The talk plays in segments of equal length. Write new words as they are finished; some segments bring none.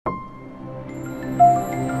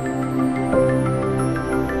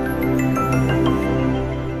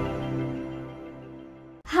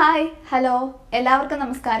Hello എല്ലാവർക്കും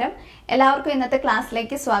നമസ്കാരം. എല്ലാവർക്കും ഇന്നത്തെ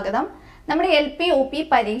ക്ലാസ്സിലേക്ക് സ്വാഗതം. നമ്മുടെ LPUP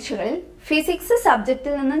പരീക്ഷകളിൽ ഫിസിക്സ്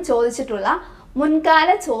സബ്ജക്റ്റിൽ നിന്നും ചോദിച്ചിട്ടുള്ള മുൻകാല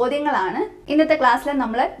ചോദ്യങ്ങളാണ് ഇന്നത്തെ ക്ലാസ്സിൽ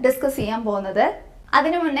നമ്മൾ ഡിസ്കസ് ചെയ്യാൻ പോകുന്നത്.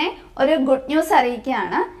 അതിനു മുന്നേ ഒരു ഗുഡ് ന്യൂസ്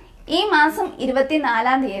അറിയിക്കുകയാണ്. ഈ മാസം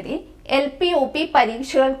 24-ാം തീയതി LPUP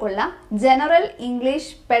പരീക്ഷകൾക്കുള്ള general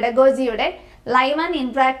English പെഡഗോജിയുടെ live and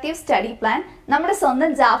interactive study plan നമ്മുടെ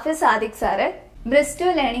സ്വന്തം ജാഫിർ സാദിഖ് സാറ് ബ്രിസ്റ്റു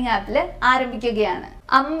ലേണിംഗ് ആപ്പിൽ ആരംഭിക്കുകയാണ്.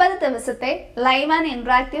 50 ദിവസത്തെ ലൈവ് ആൻഡ്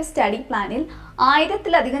ഇന്ററാക്റ്റീവ് സ്റ്റഡി പ്ലാനിൽ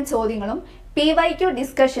 1000-ലധികം ചോദ്യങ്ങളും PYQ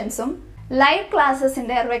ഡിസ്കഷൻസും ലൈവ്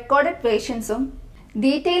ക്ലാസ്സസിന്റെ റെക്കോർഡഡ് വേർഷൻസും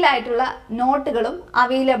ഡീറ്റെയിൽ ആയിട്ടുള്ള നോട്ടുകളും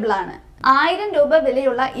അവൈലബിൾ ആണ്. 1000 രൂപ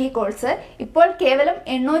വിലയുള്ള ഈ കോഴ്സ് ഇപ്പോൾ കേവലം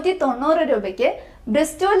 890 രൂപയ്ക്ക്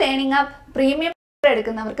ബ്രിസ്റ്റു ലേണിംഗ് ആപ്പ് പ്രീമിയം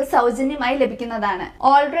എടുക്കുന്നവർക്ക് സൗജന്യമായി ലഭിക്കുന്നതാണ്.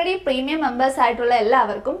 ഓൾറെഡി പ്രീമിയം മെമ്പേഴ്സ് ആയിട്ടുള്ള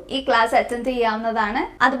എല്ലാവർക്കും ഈ ക്ലാസ് അറ്റൻഡ് ചെയ്യാവുന്നതാണ്.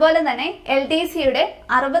 അതുപോലെ തന്നെ LDCയുടെ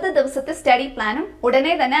 60 ദിവസത്തെ സ്റ്റഡി പ്ലാനും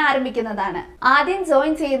ഉടനെ തന്നെ ആരംഭിക്കുന്നതാണ്. ആദ്യം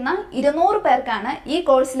ജോയിൻ ചെയ്യുന്ന 200 പേർക്കാണ് ഈ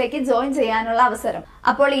കോഴ്സിലേക്ക് ജോയിൻ ചെയ്യാനുള്ള അവസരം.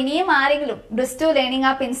 അപ്പോൾ ഇനിയും ആരെങ്കിലും ബ്രിസ്റ്റു ലേണിംഗ്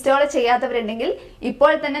ആപ്പ് ഇൻസ്റ്റാൾ ചെയ്യാത്തവരുണ്ടെങ്കിൽ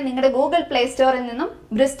ഇപ്പോൾ തന്നെ നിങ്ങളുടെ ഗൂഗിൾ പ്ലേ സ്റ്റോറിൽ നിന്നും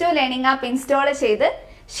ബ്രിസ്റ്റു ലേണിംഗ് ആപ്പ് ഇൻസ്റ്റാൾ ചെയ്ത്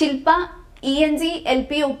ശിൽപ ENG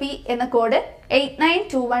LPUP എന്ന കോഡ്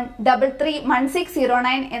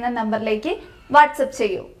 8921331609 എന്ന നമ്പറിലേക്ക് വാട്സപ്പ്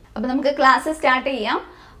ചെയ്യൂ. അപ്പൊ നമുക്ക് ക്ലാസ് സ്റ്റാർട്ട് ചെയ്യാം.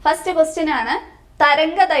 ഫസ്റ്റ് ക്വസ്റ്റ്യൻ ആണ്,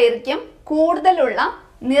 തരംഗ ദൈർഘ്യം കൂടുതലുള്ള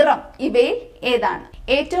നിറം ഇവയിൽ ഏതാണ്?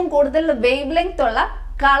 ഏറ്റവും കൂടുതൽ വേവ് ലെങ്ത് ഉള്ള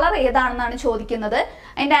കളർ ഏതാണെന്നാണ് ചോദിക്കുന്നത്.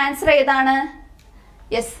 അതിന്റെ ആൻസർ ഏതാണ്?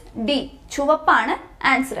 Yes, D, ചുവപ്പാണ്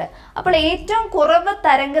answer. അപ്പോൾ ഏറ്റവും കുറവ്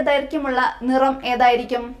തരംഗ ദൈർഘ്യമുള്ള നിറം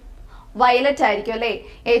ഏതായിരിക്കും? വയലറ്റ് ആയിരിക്കും അല്ലെ.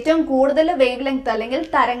 ഏറ്റവും കൂടുതൽ വേവ് ലെങ്ത് അല്ലെങ്കിൽ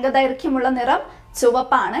തരംഗ ദൈർഘ്യമുള്ള നിറം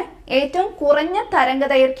ചുവപ്പാണ്. ഏറ്റവും കുറഞ്ഞ തരംഗ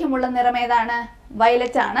ദൈർഘ്യമുള്ള നിറം ഏതാണ്?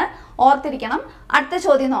 വയലറ്റ് ആണ്. ഓർത്തിരിക്കണം. അടുത്ത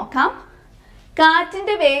ചോദ്യം നോക്കാം.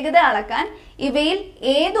 കാറ്റിന്റെ വേഗത അളക്കാൻ ഇവയിൽ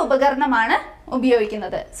ഏത് ഉപകരണമാണ്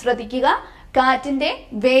ഉപയോഗിക്കുന്നത്? ശ്രദ്ധിക്കുക, കാറ്റിന്റെ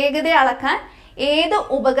വേഗത അളക്കാൻ ഏത്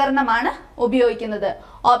ഉപകരണമാണ് ഉപയോഗിക്കുന്നത്?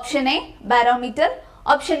 Option A barometer,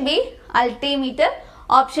 option B altimeter,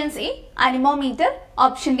 option C anemometer,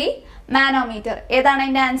 option D manometer. ഏതാണ്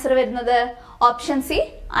അതിന്റെ ആൻസർ വരുന്നത്? ഓപ്ഷൻ സി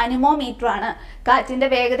അനിമോമീറ്റർ ആണ്. കാറ്റിന്റെ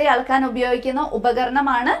വേഗത അളക്കാൻ ഉപയോഗിക്കുന്ന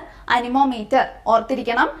ഉപകരണമാണ് അനിമോമീറ്റർ.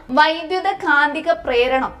 ഓർത്തിരിക്കണം. വൈദ്യുത കാന്തിക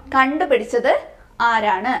പ്രേരണം കണ്ടുപിടിച്ചത്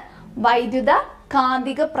ആരാണ്? വൈദ്യുത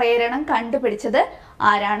കാന്തിക പ്രേരണം കണ്ടുപിടിച്ചത്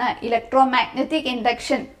ആരാണ്? ഇലക്ട്രോ മാഗ്നറ്റിക്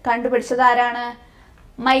ഇൻഡക്ഷൻ കണ്ടുപിടിച്ചത് ആരാണ്?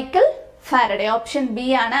 Michael Faraday. ഓപ്ഷൻ ബി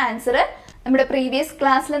ആണ് ആൻസർ. നമ്മുടെ പ്രീവിയസ്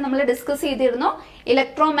ക്ലാസ്സിൽ നമ്മൾ ഡിസ്കസ് ചെയ്തിരുന്നു.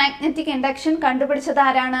 ഇലക്ട്രോ മാഗ്നറ്റിക് ഇൻഡക്ഷൻ കണ്ടുപിടിച്ചത്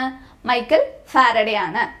ആരാണ്? മൈക്കൽ ഫാരഡേ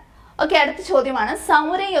ആണ്. ഓക്കെ, അടുത്ത ചോദ്യമാണ്,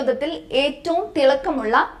 സൗരയൂഥത്തിൽ ഏറ്റവും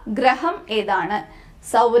തിളക്കമുള്ള ഗ്രഹം ഏതാണ്?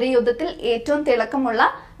 സൗരയൂഥത്തിൽ ഏറ്റവും തിളക്കമുള്ള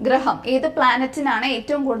ഗ്രഹം ഏത് പ്ലാനറ്റിനാണ്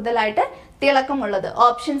ഏറ്റവും കൂടുതലായിട്ട് തിളക്കമുള്ളത്?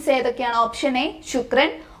 ഓപ്ഷൻസ് ഏതൊക്കെയാണ്? ഓപ്ഷൻ എ ശുക്രൻ,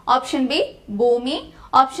 ഓപ്ഷൻ ബി ഭൂമി,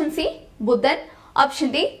 ഓപ്ഷൻ സി ബുധൻ, ഓപ്ഷൻ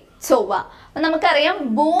ഡി ചൊവ്വ. അപ്പൊ നമുക്കറിയാം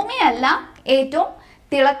ഭൂമി അല്ല ഏറ്റവും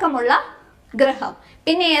തിളക്കമുള്ള ഗ്രഹം.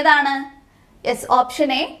 പിന്നെ ഏതാണ്? യെസ്, ഓപ്ഷൻ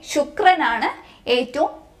എ ശുക്രനാണ്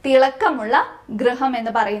ഏറ്റവും തിളക്കമുള്ള ഗ്രഹം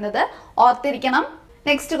എന്ന് പറയുന്നത്. ഓർത്തിരിക്കണം.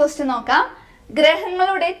 നെക്സ്റ്റ് ക്വസ്റ്റ്യൻ നോക്കാം.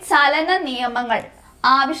 ഗ്രഹങ്ങളുടെ ചലന നിയമങ്ങൾ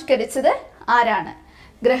ആവിഷ്കരിച്ചത് ആരാണ്?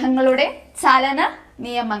 ഗ്രഹങ്ങളുടെ ചലന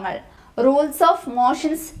നിയമങ്ങൾ, റൂൾസ് ഓഫ്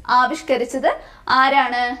മോഷൻസ് ആവിഷ്കരിച്ചത്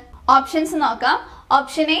ആരാണ്? ഓപ്ഷൻസ് നോക്കാം.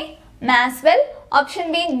 Option A മാസ്വെൽ, option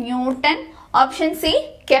B newton, option C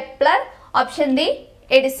Kepler, option D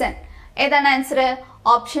Edison. ഏതാണ് ആൻസർ?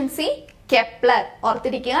 Option C Kepler.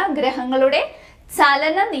 ഓർത്തിരിക്കുക, ഗ്രഹങ്ങളുടെ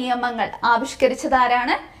ചലന നിയമങ്ങൾ ആവിഷ്കരിച്ചത്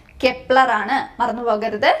ആരാണ്? കെപ്ലർ ആണ്.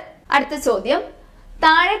 മറന്നുപോകരുത്. അടുത്ത ചോദ്യം,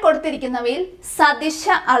 താഴെ കൊടുത്തിരിക്കുന്നവയിൽ സദിശ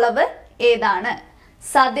അളവ് ഏതാണ്?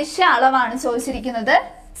 സദിശ അളവാണ് ചോദിച്ചിരിക്കുന്നത്.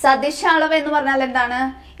 സദിശ അളവ് എന്ന് പറഞ്ഞാൽ എന്താണ്?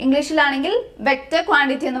 ഇംഗ്ലീഷിലാണെങ്കിൽ വെക്റ്റർ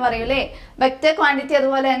ക്വാണ്ടിറ്റി എന്ന് പറയൂലേ. വെക്റ്റർ ക്വാണ്ടിറ്റി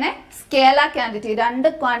അതുപോലെ തന്നെ സ്കേലാർ ക്വാണ്ടിറ്റി, രണ്ട്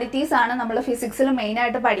ക്വാണ്ടിറ്റീസ് ആണ് നമ്മൾ ഫിസിക്സിൽ മെയിൻ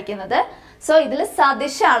ആയിട്ട് പഠിക്കുന്നത്. സോ ഇതിൽ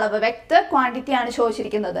സദിശ അളവ് വെക്റ്റർ ക്വാണ്ടിറ്റി ആണ്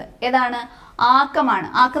ചോദിച്ചിരിക്കുന്നത്. ഏതാണ്? ആക്കമാണ്.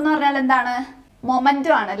 ആക്കം എന്ന് പറഞ്ഞാൽ എന്താണ്?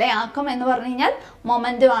 മൊമെന്റം ആണ് അല്ലെ. ആക്കം എന്ന് പറഞ്ഞു കഴിഞ്ഞാൽ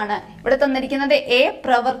മൊമെന്റം ആണ്. ഇവിടെ തന്നിരിക്കുന്നത് എ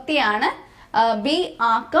പ്രവൃത്തിയാണ്, ബി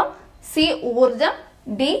ആക്കം, സി ഊർജം,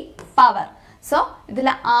 ഡി പവർ. സോ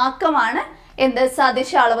ഇതിലെ ആക്കമാണ് എന്ത്?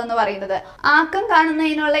 സദിശ അളവ് എന്ന് പറയുന്നത്. ആക്കം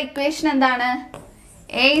കാണുന്നതിനുള്ള ഇക്വേഷൻ എന്താണ്?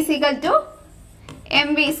 A =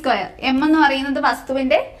 mv². m എന്ന് പറയുന്നത്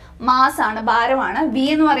വസ്തുവിന്റെ മാസ് ആണ്, ഭാരമാണ്. v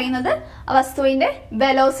എന്ന് പറയുന്നത് വസ്തുവിന്റെ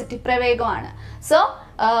velocity, പ്രവേഗമാണ്. So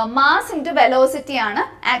mass into velocity ആണ്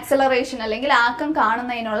ആക്സലറേഷൻ അല്ലെങ്കിൽ ആക്കം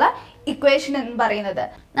കാണുന്നതിനുള്ള ഇക്വേഷൻ എന്ന് പറയുന്നത്.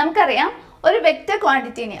 നമുക്കറിയാം, ഒരു വെക്റ്റർ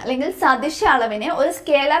ക്വാണ്ടിറ്റിനെ അല്ലെങ്കിൽ സദിശ അളവിനെ ഒരു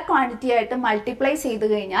സ്കേലാർ ക്വാണ്ടിറ്റി ആയിട്ട് മൾട്ടിപ്ലൈ ചെയ്ത്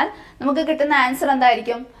കഴിഞ്ഞാൽ നമുക്ക് കിട്ടുന്ന ആൻസർ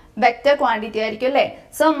എന്തായിരിക്കും? വെക്റ്റർ ക്വാണ്ടിറ്റി ആയിരിക്കും അല്ലേ.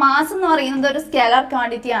 സോ മാസ് എന്ന് പറയുന്നത് ഒരു സ്കേലാർ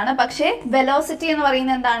ക്വാണ്ടിറ്റി ആണ്, പക്ഷേ വെലോസിറ്റി എന്ന്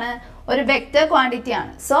പറയുന്നത് എന്താണ്? ഒരു വെക്റ്റർ ക്വാണ്ടിറ്റി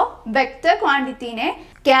ആണ്. സോ വെക്റ്റർ ക്വാണ്ടിറ്റിനെ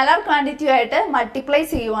സ്കാലർ ക്വാണ്ടിറ്റിയുമായിട്ട് മൾട്ടിപ്ലൈ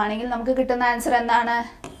ചെയ്യുവാണെങ്കിൽ നമുക്ക് കിട്ടുന്ന ആൻസർ എന്താണ്?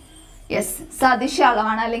 യെസ്, സദിശ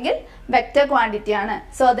അളവാണ് അല്ലെങ്കിൽ വെക്റ്റർ ക്വാണ്ടിറ്റി ആണ്.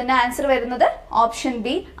 സോ അതിന്റെ ആൻസർ വരുന്നത് ഓപ്ഷൻ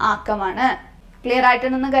ബി ആക്കമാണ്. ക്ലിയർ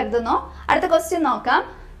ആയിട്ടുണ്ടെന്ന് കരുതുന്നു. അടുത്ത ക്വസ്റ്റ്യൻ നോക്കാം.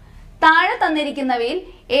 താഴെ തന്നിരിക്കുന്നവയിൽ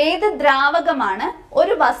ഏത് ദ്രാവകമാണ്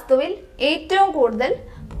ഒരു വസ്തുവിൽ ഏറ്റവും കൂടുതൽ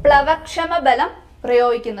പ്ലവക്ഷമ ബലം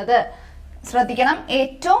പ്രയോഗിക്കുന്നത്? ശ്രദ്ധിക്കണം,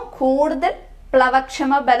 ഏറ്റവും കൂടുതൽ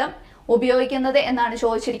പ്ലവക്ഷമ ബലം ഉപയോഗിക്കുന്നത് എന്നാണ്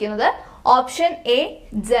ചോദിച്ചിരിക്കുന്നത്. ഓപ്ഷൻ എ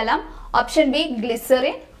ജലം, option B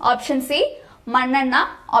glycerin, option C മണ്ണെണ്ണ,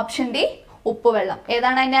 ഓപ്ഷൻ ഡി ഉപ്പുവെള്ളം.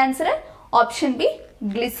 ഏതാണ് അതിന്റെ ആൻസർ? ഓപ്ഷൻ ബി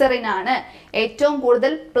ഗ്ലിസറിൻ ആണ്. ഏറ്റവും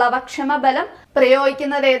കൂടുതൽ പ്ലവക്ഷമ ബലം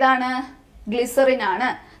പ്രയോഗിക്കുന്നത് ഏതാണ്? ഗ്ലിസറിൻ ആണ്.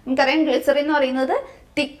 നമുക്കറിയാം ഗ്ലിസറിൻ എന്ന് പറയുന്നത്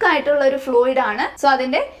തിക്ക് ആയിട്ടുള്ള ഒരു ഫ്ലൂയിഡ് ആണ്. സോ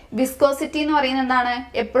അതിന്റെ വിസ്കോസിറ്റി എന്ന് പറയുന്നത് എന്താണ്?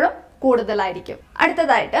 എപ്പോഴും കൂടുതലായിരിക്കും.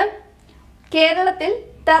 അടുത്തതായിട്ട് കേരളത്തിൽ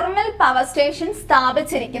തെർമൽ പവർ സ്റ്റേഷൻ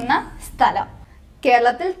സ്ഥാപിച്ചിരിക്കുന്ന സ്ഥലം.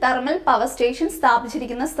 കേരളത്തിൽ തെർമൽ പവർ സ്റ്റേഷൻ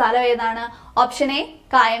സ്ഥാപിച്ചിരിക്കുന്ന സ്ഥലം ഏതാണ്? Option A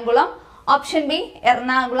Kayamkulam, option B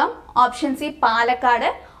Ernakulam, option C Palakkad,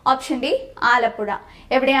 option D Alappuzha.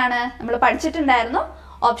 എവിടെയാണ്? നമ്മൾ പഠിച്ചിട്ടുണ്ടായിരുന്നു.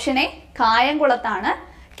 ഓപ്ഷൻ എ കായംകുളത്താണ്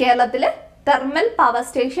കേരളത്തില് തെർമൽ പവർ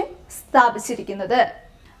സ്റ്റേഷൻ സ്ഥാപിച്ചിരിക്കുന്നത്.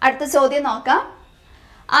 അടുത്ത ചോദ്യം നോക്കാം.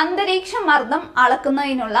 അന്തരീക്ഷ മർദ്ദം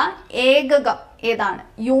അളക്കുന്നതിനുള്ള ഏകകം ഏതാണ്?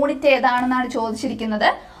 യൂണിറ്റ് ഏതാണെന്നാണ് ചോദിച്ചിരിക്കുന്നത്.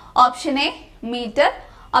 Option A metre,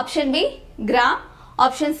 option B gram,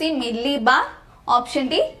 option C milli bar, option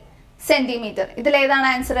D centimetre. ഇതിലേതാണ്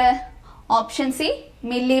answer? Option C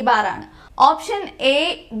milli bar ആണ്. ഓപ്ഷൻ എ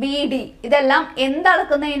ബി ഡി ഇതെല്ലാം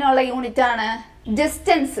എന്തളക്കുന്നതിനുള്ള യൂണിറ്റ് ആണ്?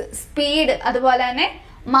 ഡിസ്റ്റൻസ്, സ്പീഡ്, അതുപോലെ തന്നെ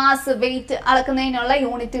മാസ്, വെയിറ്റ് അളക്കുന്നതിനുള്ള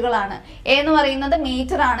യൂണിറ്റുകളാണ്. എ എന്ന് പറയുന്നത്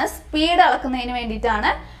മീറ്റർ ആണ്, സ്പീഡ് അളക്കുന്നതിന് വേണ്ടിയിട്ടാണ്.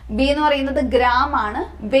 ബി എന്ന് പറയുന്നത് ഗ്രാം ആണ്,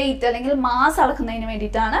 വെയിറ്റ് അല്ലെങ്കിൽ മാസ് അളക്കുന്നതിന്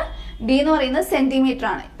വേണ്ടിയിട്ടാണ്. ഡി എന്ന് പറയുന്നത് സെന്റിമീറ്റർ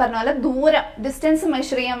ആണ്, പറഞ്ഞ പോലെ ദൂരം, ഡിസ്റ്റൻസ്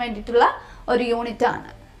മെഷർ ചെയ്യാൻ വേണ്ടിയിട്ടുള്ള ഒരു യൂണിറ്റ് ആണ്.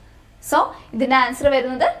 സോ ഇതിന്റെ ആൻസർ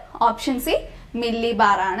വരുന്നത് ഓപ്ഷൻ സി മില്ലി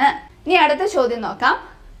ബാർ ആണ്. ഇനി അടുത്ത ചോദ്യം നോക്കാം.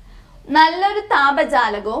 നല്ലൊരു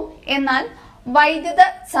താപചാലകവും എന്നാൽ വൈദ്യുത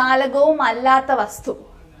ചാലകവും അല്ലാത്ത വസ്തു.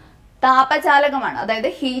 താപചാലകമാണ്, അതായത്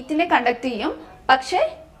ഹീറ്റിനെ കണ്ടക്ട് ചെയ്യും, പക്ഷെ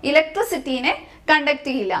ഇലക്ട്രിസിറ്റിനെ കണ്ടക്ട്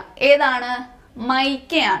ചെയ്യില്ല. ഏതാണ്?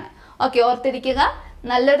 മൈക്കയാണ്. ഓക്കെ, ഓർത്തിരിക്കുക.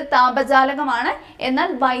 നല്ലൊരു താപചാലകമാണ് എന്നാൽ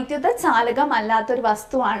വൈദ്യുത ചാലകം അല്ലാത്തൊരു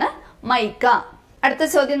വസ്തുവാണ് മൈക്ക. അടുത്ത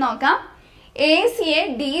ചോദ്യം നോക്കാം. എ സിയെ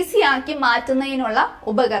ഡി സി ആക്കി മാറ്റുന്നതിനുള്ള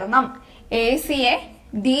ഉപകരണം. എ സിയെ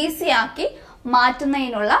ഡി സി ആക്കി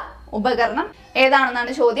മാറ്റുന്നതിനുള്ള ഉപകരണം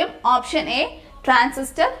ഏതാണെന്നാണ് ചോദ്യം. Option A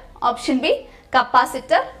transistor, option B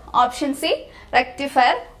capacitor, option C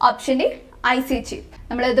rectifier, option D IC chip.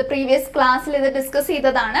 നമ്മൾ ഇത് പ്രീവിയസ് ക്ലാസ്സിൽ ഇത് ഡിസ്കസ്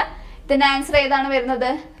ചെയ്തതാണ്. ഇതിന്റെ ആൻസർ ഏതാണ് വരുന്നത്?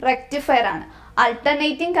 റെക്ടിഫയർ ആണ്.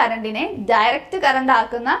 അൾട്ടർനേറ്റിംഗ് കറണ്ടിനെ ഡയറക്റ്റ് കറണ്ട്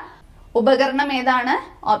ആക്കുന്ന ഉപകരണം ഏതാണ്?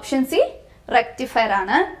 ഓപ്ഷൻ സി റെക്ടിഫയർ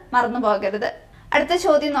ആണ്. മറന്നു പോകരുത്. അടുത്ത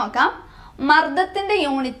ചോദ്യം നോക്കാം. മർദ്ദത്തിന്റെ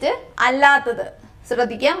യൂണിറ്റ് അല്ലാത്തത്.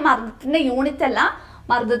 ശ്രദ്ധിക്കുക, മർദ്ദത്തിന്റെ യൂണിറ്റ് അല്ല,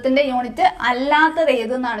 മർദ്ദത്തിന്റെ യൂണിറ്റ് അല്ലാത്തത്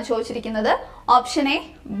ഏതെന്നാണ് ചോദിച്ചിരിക്കുന്നത്. Option A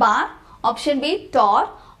bar, option B Tor,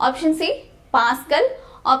 option C Pascal,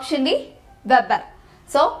 option D weber.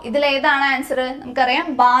 So ഇതിലേതാണ് ആൻസർ? നമുക്കറിയാം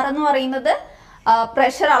ബാർ എന്ന് പറയുന്നത്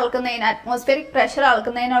പ്രഷർ അളക്കുന്നതിന്, അറ്റ്മോസ്ഫിയറിക് പ്രഷർ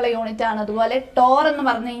അളക്കുന്നതിനുള്ള യൂണിറ്റ് ആണ്. അതുപോലെ ടോർ എന്ന്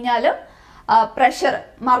പറഞ്ഞു കഴിഞ്ഞാലും പ്രഷർ,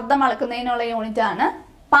 മർദ്ദം അളക്കുന്നതിനുള്ള യൂണിറ്റ് ആണ്.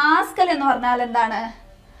 പാസ്കൽ എന്ന് പറഞ്ഞാൽ എന്താണ്?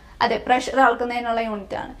 അതെ, പ്രഷർ അളക്കുന്നതിനുള്ള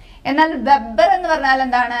യൂണിറ്റ് ആണ്. എന്നാൽ വെബർ എന്ന് പറഞ്ഞാൽ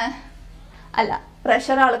എന്താണ്? അല്ല,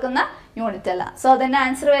 പ്രഷർ അളക്കുന്ന യൂണിറ്റ് അല്ല. സോ അതിന്റെ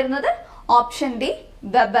ആൻസർ വരുന്നത് ഓപ്ഷൻ ഡി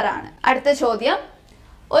വെബർ ആണ്. അടുത്ത ചോദ്യം.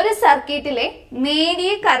 ഒരു സർക്യൂട്ടിലെ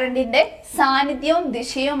നേരിയ കറണ്ടിന്റെ സാന്നിധ്യവും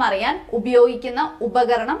ദിശയും അറിയാൻ ഉപയോഗിക്കുന്ന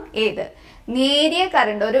ഉപകരണം ഏത്? നേരിയ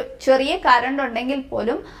കറണ്ട്, ഒരു ചെറിയ കറണ്ട് ഉണ്ടെങ്കിൽ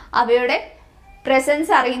പോലും അവയുടെ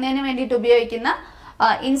പ്രസൻസ് അറിയുന്നതിന് വേണ്ടിയിട്ട് ഉപയോഗിക്കുന്ന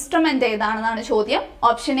ഇൻസ്ട്രുമെന്റ് ഏതാണെന്നാണ് ചോദ്യം.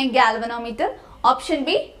 Option A galvanometer, option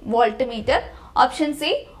B volt meter, option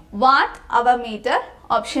see what our metre,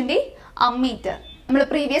 option D ammeter. നമ്മൾ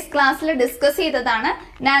പ്രീവിയസ് ക്ലാസ്സിൽ ഡിസ്കസ് ചെയ്തതാണ്.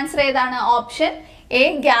 ആൻസർ ഏതാണ്? ഓപ്ഷൻ എ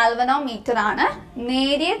ഗാൽവനോമീറ്റർ ആണ്.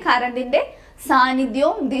 നേരിയ കറണ്ടിന്റെ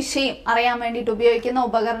സാന്നിധ്യവും ദിശയും അറിയാൻ വേണ്ടിയിട്ട് ഉപയോഗിക്കുന്ന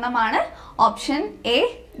ഉപകരണമാണ് ഓപ്ഷൻ എ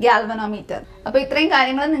ഗാൽവനോമീറ്റർ. അപ്പൊ ഇത്രയും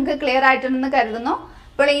കാര്യങ്ങൾ നിങ്ങൾക്ക് ക്ലിയർ ആയിട്ടുണ്ടെന്ന് കരുതുന്നു.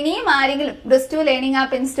 അപ്പോൾ ഇനിയും ആരെങ്കിലും ബ്രിസ്റ്റു ലേണിംഗ്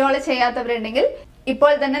ആപ്പ് ഇൻസ്റ്റാൾ ചെയ്യാത്തവരുണ്ടെങ്കിൽ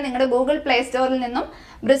ഇപ്പോൾ തന്നെ നിങ്ങളുടെ ഗൂഗിൾ പ്ലേ സ്റ്റോറിൽ നിന്നും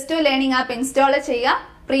ബ്രിസ്റ്റു ലേണിംഗ് ആപ്പ് ഇൻസ്റ്റാൾ ചെയ്യുക,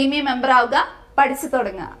 പ്രീമിയം മെമ്പർ ആവുക, പഠിച്ചു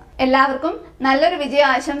തുടങ്ങുക. എല്ലാവർക്കും നല്ലൊരു വിജയം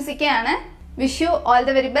ആശംസിക്കുകയാണ്. Wish you all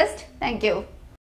the very best. Thank you.